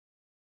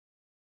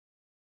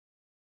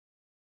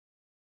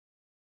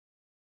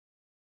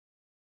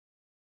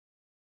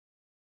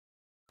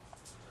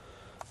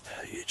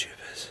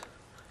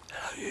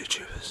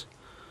YouTubers.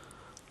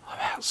 I'm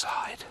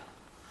outside.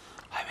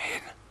 I'm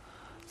in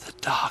the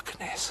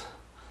darkness.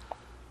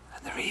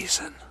 And the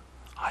reason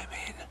I'm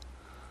in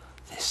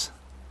this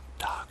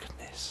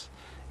darkness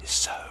is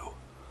so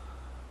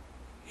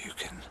you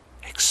can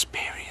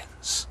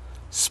experience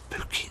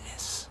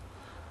spookiness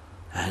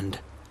and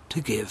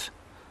to give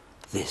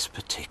this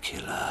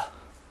particular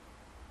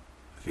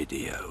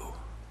video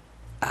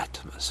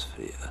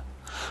atmosphere,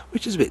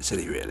 which is a bit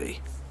silly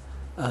really.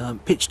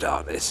 Pitch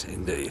darkness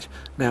indeed.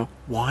 Now,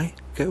 why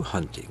go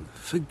hunting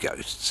for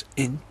ghosts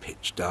in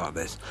pitch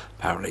darkness?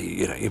 Apparently,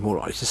 you know, you're more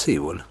likely to see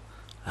one.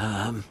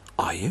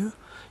 Are you?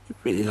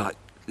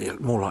 You're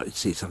more likely to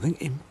see something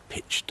in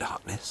pitch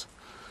darkness.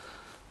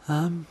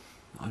 I'm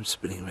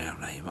spinning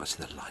around now. You might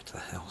see the light of the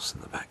house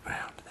in the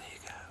background. There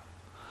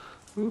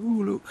you go.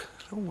 Ooh, look.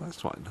 Oh,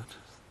 that's quite nice.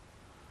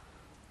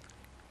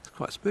 It's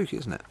quite spooky,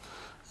 isn't it?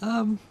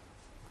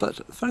 But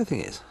the funny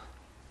thing is,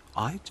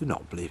 I do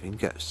not believe in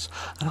ghosts,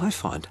 and I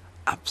find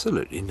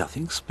absolutely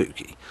nothing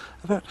spooky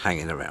about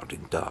hanging around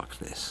in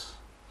darkness.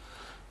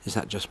 Is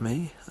that just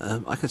me?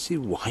 I can see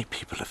why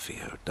people are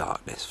fear of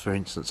darkness. For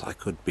instance, I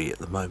could be at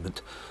the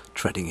moment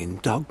treading in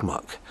dog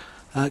muck,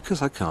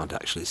 because I can't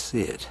actually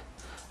see it.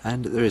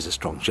 And there is a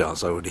strong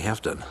chance I already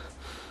have done.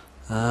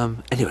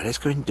 Anyway, let's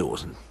go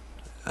indoors and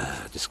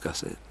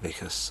discuss it,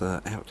 because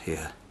out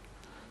here,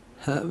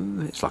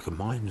 it's like a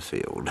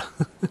minefield.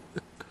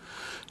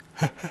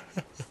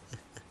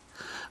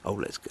 Oh,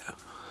 let's go.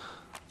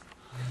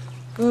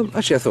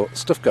 Actually, I thought,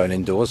 stuff going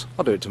indoors,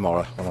 I'll do it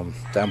tomorrow when I'm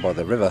down by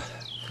the river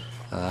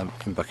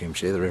in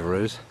Buckinghamshire, the River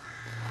Ouse,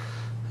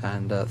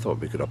 and thought it'd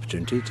be a good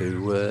opportunity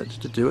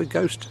to do a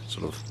ghost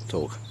sort of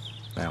talk.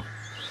 Now,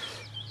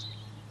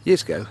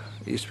 years ago,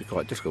 it used to be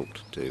quite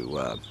difficult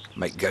to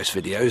make ghost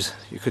videos.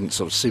 You couldn't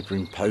sort of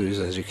superimpose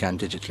as you can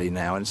digitally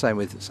now, and same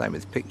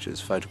with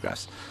pictures,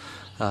 photographs.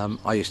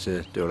 I used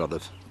to do a lot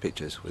of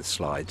pictures with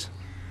slides,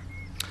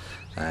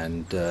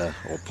 and or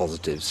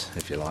positives,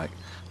 if you like,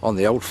 on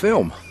the old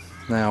film.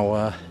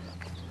 Now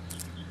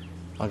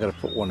I'm going to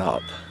put one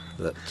up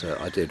that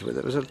I did with,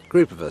 it was a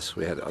group of us.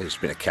 I used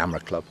to be in a camera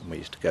club, and we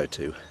used to go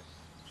to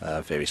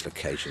various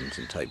locations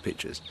and take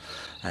pictures,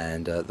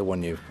 and the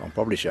one I'm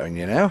probably showing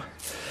you now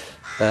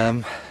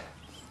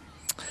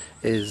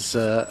is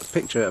a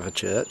picture of a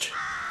church,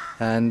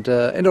 and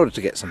in order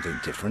to get something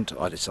different,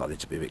 I decided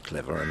to be a bit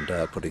clever and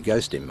put a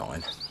ghost in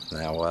mine.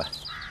 Now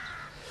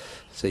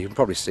so you can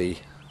probably see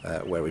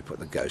where we put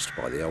the ghost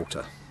by the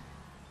altar.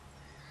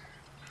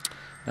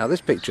 Now,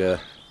 this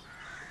picture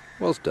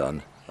was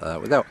done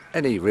without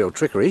any real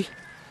trickery,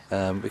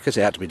 because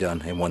it had to be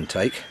done in one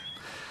take,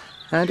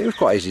 and it was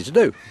quite easy to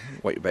do.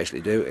 What you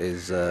basically do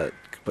is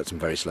put some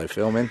very slow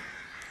film in,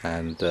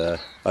 and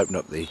open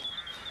up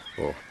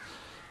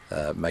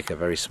make a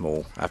very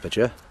small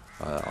aperture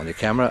on your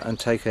camera, and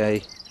take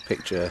a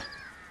picture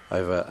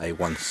over it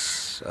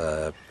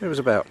was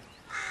about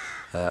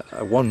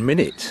a 1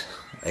 minute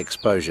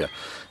exposure.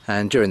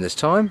 And during this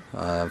time,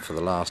 for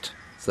the last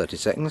 30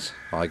 seconds,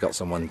 I got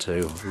someone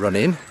to run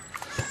in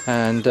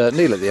and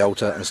kneel at the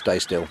altar and stay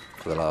still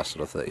for the last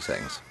sort of 30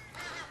 seconds.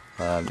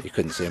 You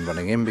couldn't see him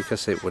running in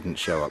because it wouldn't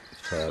show up,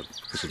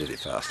 because he did it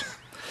fast.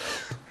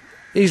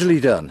 Easily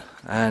done,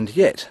 and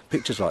yet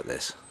pictures like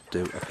this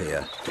do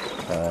appear.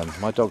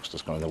 My dog's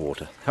just gone in the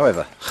water.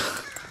 However,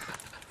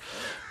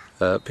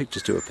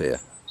 pictures do appear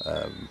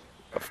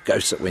of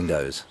ghosts at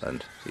windows,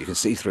 and you can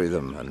see through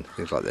them and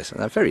things like this, and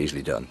they're very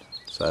easily done.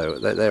 So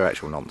they're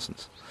actual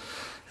nonsense.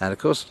 And of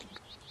course,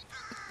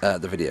 the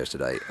videos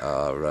today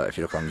are, if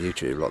you look on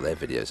YouTube, a lot of their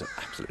videos are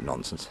absolute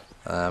nonsense.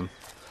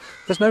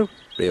 There's no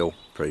real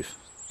proof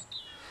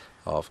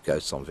of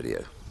ghosts on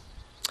video.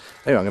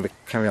 Anyway, I'm going to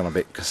carry on a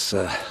bit because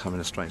I'm in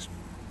a strange...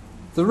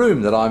 The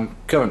room that I'm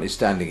currently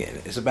standing in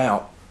is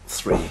about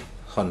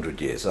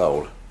 300 years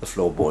old. The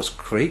floorboards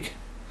creak,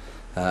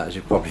 as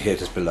you probably hear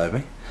just below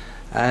me.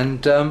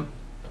 And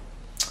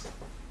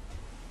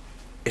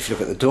if you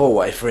look at the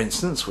doorway, for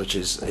instance, which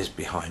is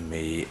behind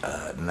me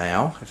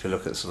now, if you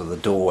look at sort of the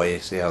doorway, you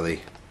see how the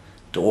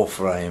door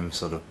frame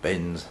sort of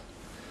bends.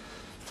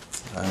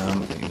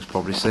 You can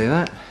probably see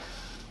that.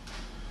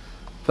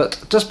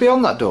 But just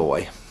beyond that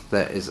doorway,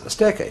 there is a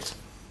staircase.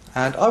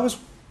 And I was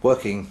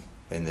working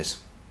in this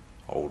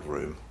old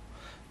room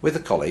with a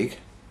colleague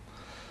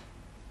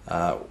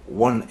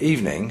one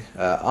evening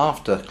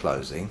after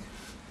closing,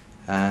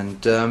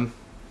 and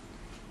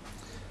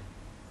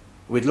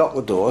we'd locked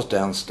the doors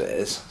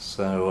downstairs,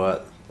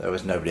 so there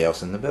was nobody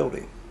else in the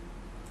building.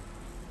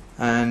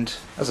 And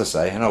as I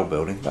say, an old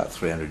building, about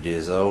 300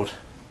 years old,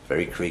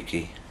 very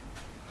creaky.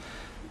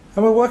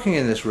 And we're working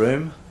in this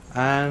room,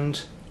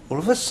 and all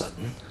of a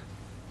sudden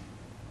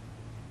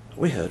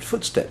we heard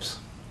footsteps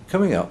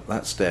coming up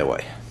that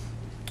stairway.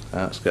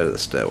 Let's go to the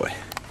stairway.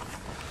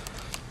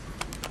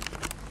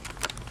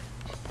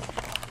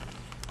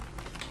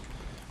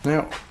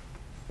 Now,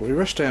 we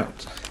rushed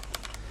out.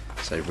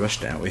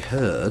 We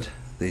heard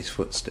these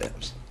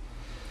footsteps,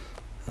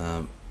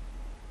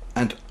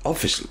 and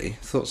obviously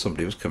thought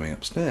somebody was coming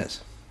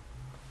upstairs.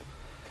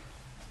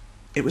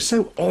 it was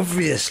so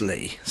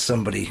obviously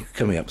somebody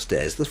coming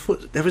upstairs.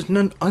 There was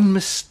none,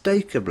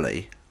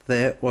 unmistakably,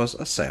 there was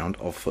a sound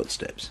of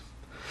footsteps.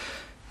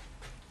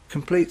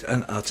 Complete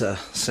and utter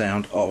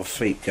sound of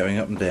feet going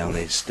up and down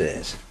these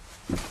stairs.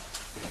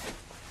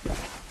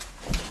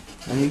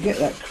 And you get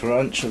that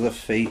crunch of the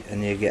feet,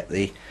 and you get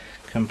the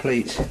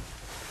complete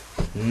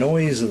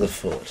noise of the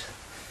foot.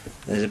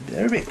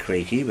 They're a bit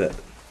creaky, but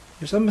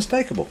it was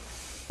unmistakable.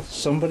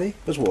 Somebody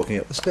was walking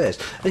up the stairs.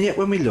 And yet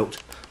when we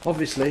looked,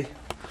 obviously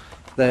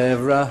there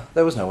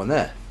was no one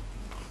there.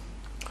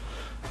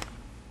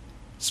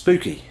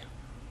 Spooky.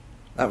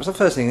 That was the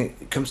first thing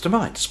that comes to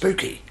mind.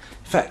 Spooky.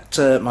 In fact,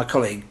 my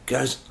colleague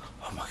goes,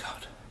 "Oh my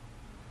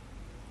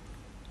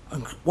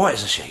God, white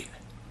as a sheet.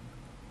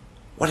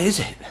 What is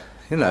it?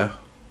 You know,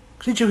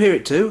 did you hear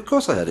it too?" Of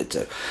course I heard it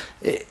too.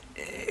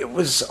 It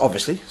was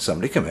obviously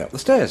somebody coming up the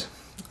stairs.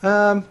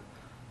 But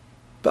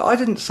I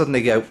didn't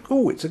suddenly go,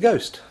 "Oh, it's a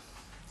ghost.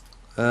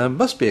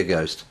 Must be a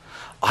ghost."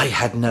 I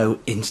had no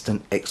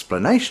instant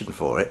explanation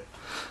for it,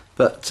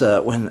 but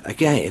when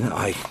again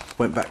I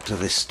went back to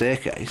this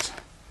staircase,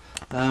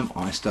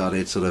 I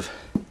started sort of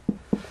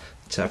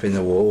tapping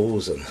the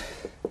walls and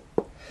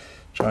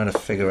trying to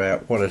figure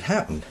out what had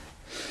happened.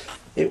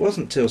 It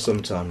wasn't till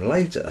some time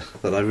later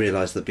that I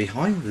realised that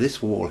behind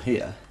this wall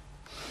here,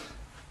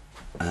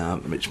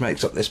 which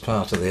makes up this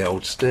part of the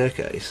old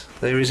staircase,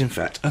 there is in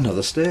fact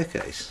another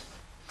staircase.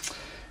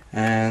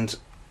 And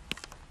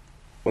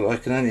what I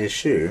can only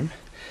assume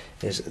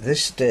is that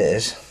this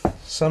stairs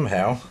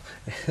somehow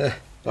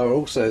are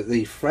also,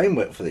 the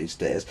framework for these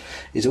stairs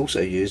is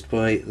also used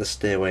by the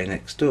stairway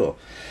next door.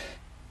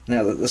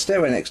 Now the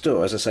stairway next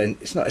door, as I say,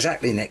 it's not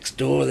exactly next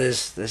door. They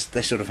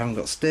sort of haven't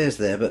got stairs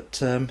there,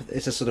 but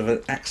it's a sort of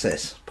an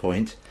access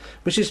point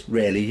which is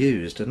rarely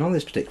used. And on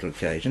this particular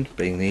occasion,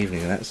 being the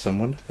evening that,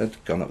 someone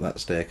had gone up that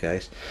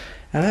staircase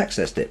and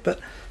accessed it. But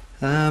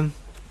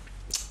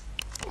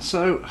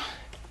so,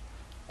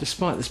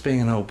 despite this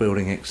being an old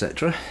building,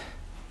 etc.,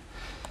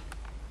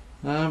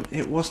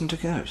 it wasn't a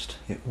ghost.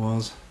 It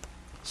was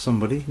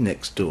somebody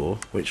next door,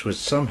 which was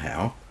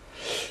somehow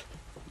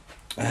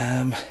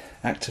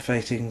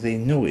activating the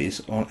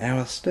noise on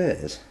our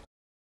stairs.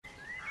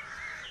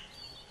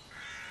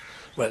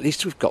 Well, at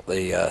least we've got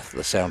the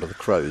sound of the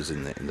crows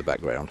in the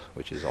background,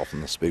 which is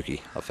often the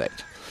spooky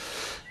effect.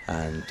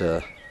 And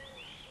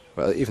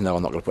well, even though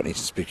I'm not going to put any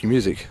spooky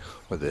music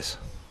with this,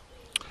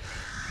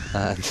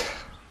 and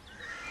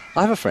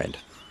I have a friend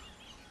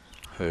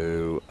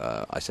who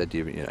I said, "Do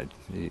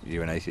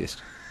you're an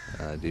atheist?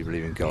 Do you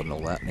believe in God and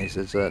all that?" And he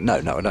says, "No,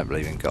 I don't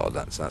believe in God.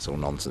 That's all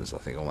nonsense." I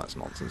think, "Oh, that's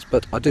nonsense."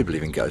 But I do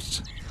believe in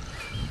ghosts.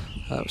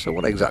 So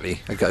what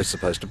exactly a ghost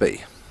supposed to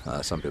be?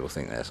 Some people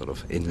think they're sort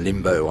of in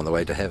limbo on the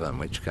way to heaven, in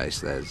which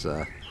case there's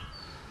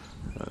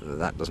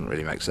that doesn't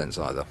really make sense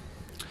either.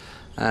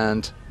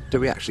 And do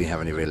we actually have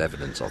any real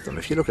evidence of them?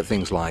 If you look at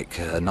things like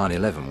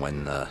 9/11,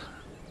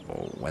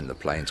 when the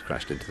planes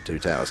crashed into the two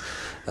towers,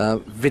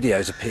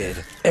 videos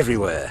appeared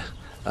everywhere.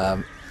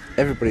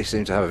 Everybody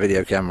seemed to have a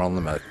video camera on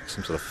them,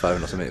 some sort of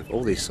phone or something.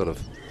 All these sort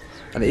of,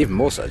 and even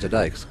more so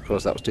today, because of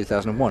course that was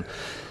 2001.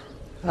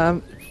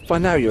 By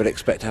now you would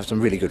expect to have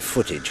some really good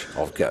footage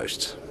of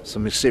ghosts,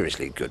 some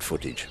seriously good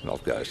footage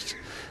of ghosts.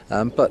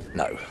 But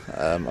no,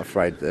 I'm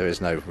afraid there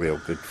is no real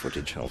good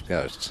footage of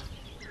ghosts.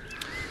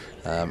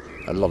 A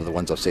lot of the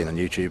ones I've seen on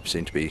YouTube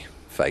seem to be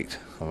faked,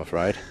 I'm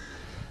afraid.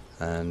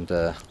 And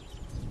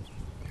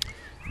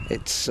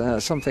it's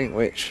something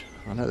which,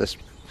 I know this,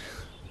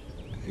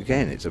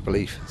 again, it's a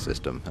belief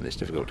system and it's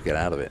difficult to get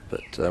out of it,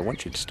 but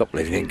once you stop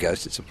believing in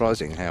ghosts, it's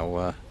surprising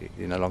how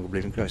you no longer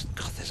believe in ghosts.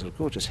 God, there's a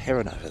gorgeous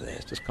heron over there,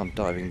 it's just gone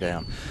diving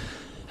down.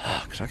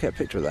 Can I get a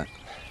picture of that?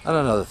 And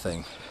another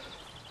thing,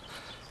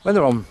 when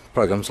they're on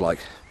programmes like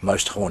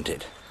Most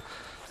Haunted,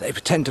 they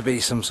pretend to be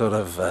some sort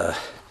of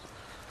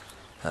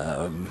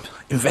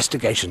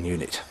investigation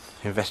unit,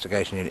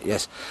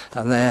 yes,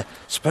 and they're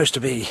supposed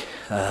to be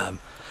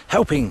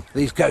helping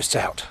these ghosts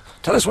out.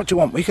 Tell us what you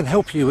want, we can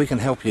help you, we can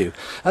help you.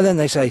 And then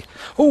they say,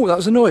 "Oh, that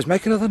was a noise,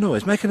 make another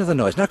noise, make another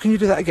noise. Now can you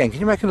do that again, can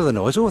you make another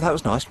noise? Oh, that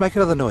was nice, make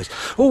another noise.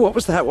 Oh, what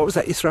was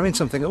that, you throw in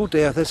something, oh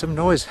dear, there's some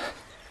noise."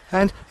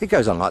 And it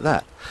goes on like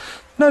that.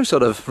 No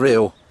sort of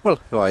real, well,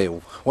 who are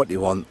you, what do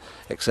you want,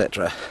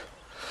 etc.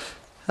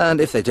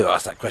 And if they do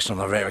ask that question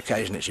on a rare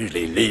occasion, it's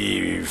usually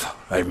leave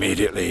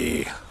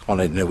immediately on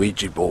a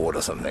Ouija board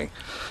or something.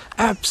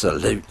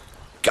 Absolute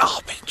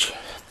garbage.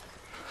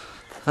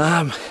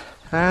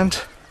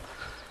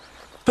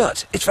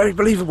 But it's very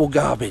believable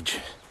garbage.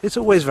 It's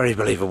always very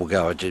believable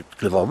garbage,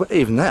 but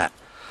even that.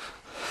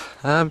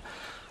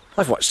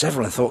 I've watched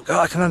several and thought,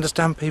 God, I can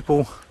understand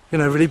people,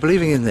 really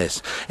believing in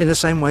this. In the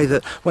same way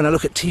that when I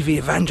look at TV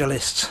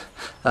evangelists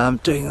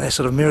doing their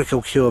sort of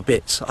miracle cure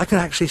bits, I can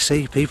actually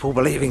see people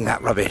believing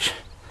that rubbish.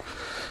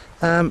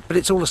 But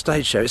it's all a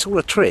stage show, it's all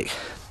a trick.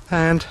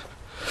 And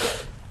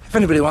if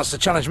anybody wants to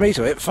challenge me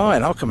to it,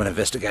 fine, I'll come and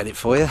investigate it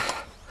for you.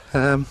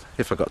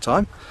 If I've got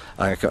time,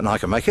 I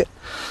can make it.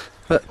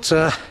 But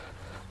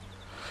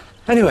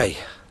anyway,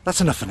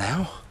 that's enough for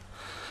now,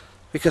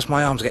 because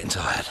my arm's getting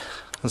tired,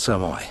 and so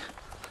am I.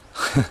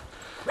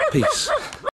 Peace.